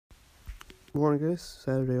Morning, guys.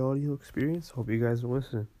 Saturday audio experience. Hope you guys are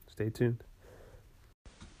listening. Stay tuned.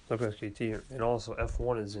 Look at SKT here. And also,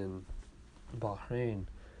 F1 is in Bahrain.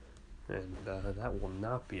 And that will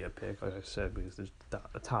not be a pick, like I said, because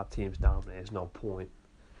the top teams dominate. There's no point.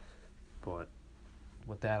 But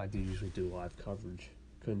with that, I do usually do live coverage.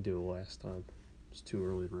 Couldn't do it last time. It's too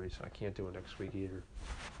early in the race. I can't do it next week either.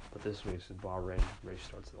 But this race is Bahrain. The race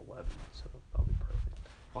starts at 11, so that'll be perfect.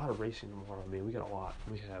 A lot of racing tomorrow. I mean, we got a lot.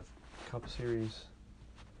 We have Cup Series,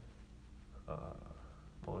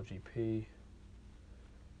 MotoGP,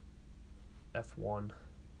 F1,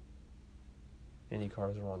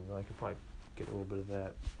 IndyCars are on. I could probably get a little bit of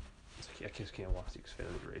that. I just can't watch the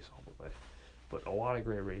Xfinity race all the way. But a lot of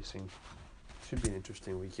great racing. Should be an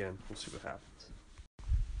interesting weekend. We'll see what happens.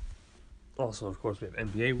 Also, of course, we have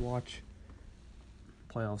NBA Watch.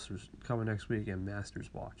 Playoffs are coming next week, and Masters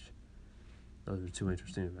Watch. Those are two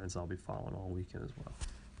interesting events I'll be following all weekend as well.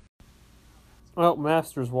 Well,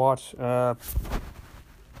 Masters Watch.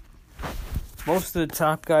 Most of the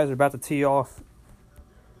top guys are about to tee off.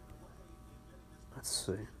 Let's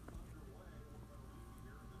see.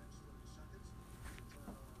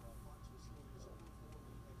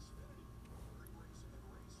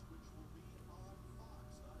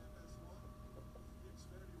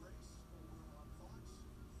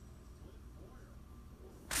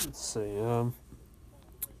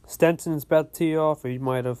 Stenson's about to tee off, or he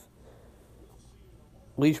might have.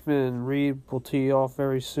 Leishman and Reed will tee off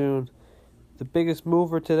very soon. The biggest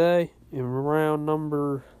mover today in round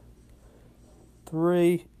number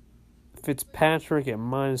 3, Fitzpatrick at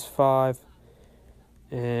 -5,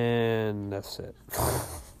 and that's it.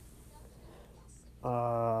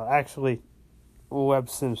 Actually, Webb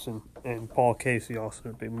Simpson and Paul Casey also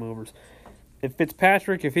are big movers. If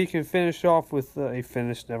Fitzpatrick, if he can finish off with he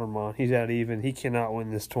finished, never mind. He's at even. He cannot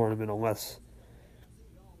win this tournament unless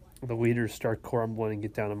the leaders start crumbling and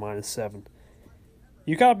get down to -7.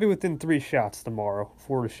 You got to be within 3 shots tomorrow.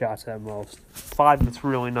 4 shots at most. 5, it's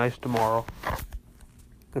really nice tomorrow.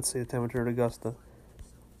 Let's see the temperature at Augusta.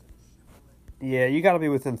 Yeah, you got to be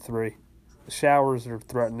within 3. The showers are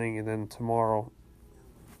threatening, and then tomorrow,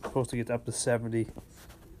 supposed to get up to 70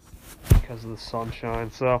 because of the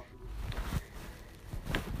sunshine. So,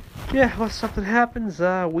 yeah, unless something happens,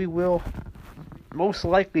 we will most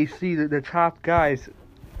likely see the top guys.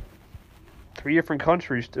 3 different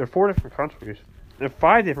countries, or 4 different countries, or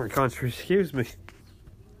 5 different countries, excuse me,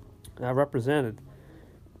 represented.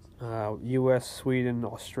 U.S., Sweden,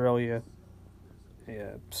 Australia,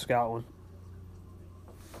 Scotland,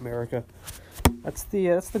 America. That's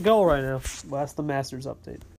the goal right now. Well, that's the Masters update.